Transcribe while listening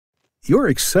You're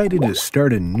excited to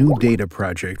start a new data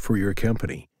project for your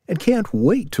company and can't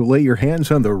wait to lay your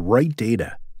hands on the right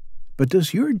data. But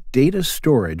does your data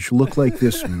storage look like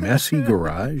this messy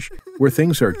garage where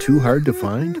things are too hard to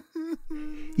find?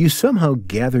 You somehow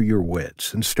gather your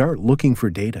wits and start looking for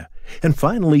data and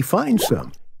finally find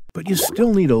some, but you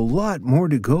still need a lot more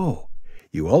to go.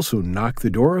 You also knock the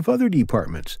door of other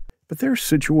departments, but their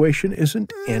situation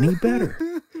isn't any better.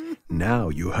 Now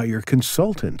you hire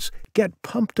consultants, get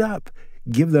pumped up,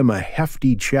 give them a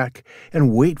hefty check,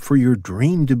 and wait for your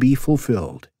dream to be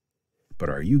fulfilled. But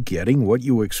are you getting what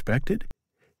you expected?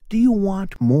 Do you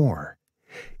want more?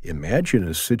 Imagine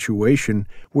a situation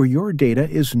where your data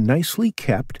is nicely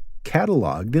kept,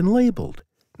 cataloged, and labeled.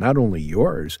 Not only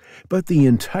yours, but the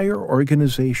entire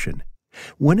organization.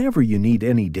 Whenever you need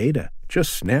any data,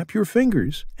 just snap your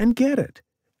fingers and get it.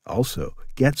 Also,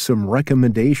 get some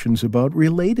recommendations about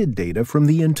related data from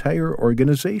the entire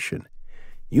organization.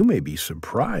 You may be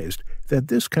surprised that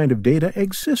this kind of data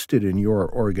existed in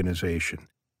your organization.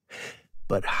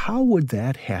 But how would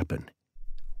that happen?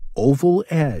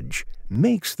 OvalEdge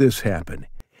makes this happen.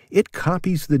 It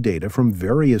copies the data from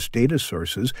various data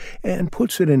sources and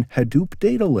puts it in Hadoop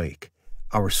Data Lake.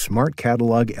 Our smart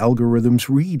catalog algorithms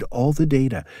read all the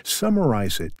data,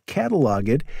 summarize it, catalog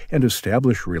it, and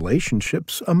establish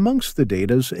relationships amongst the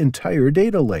data's entire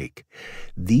data lake.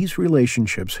 These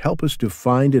relationships help us to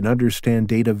find and understand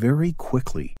data very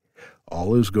quickly.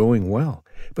 All is going well,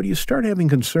 but you start having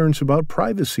concerns about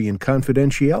privacy and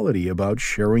confidentiality about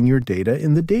sharing your data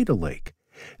in the data lake.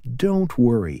 Don't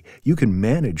worry, you can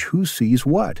manage who sees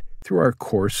what through our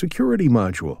core security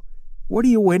module. What are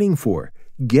you waiting for?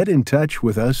 Get in touch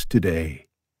with us today.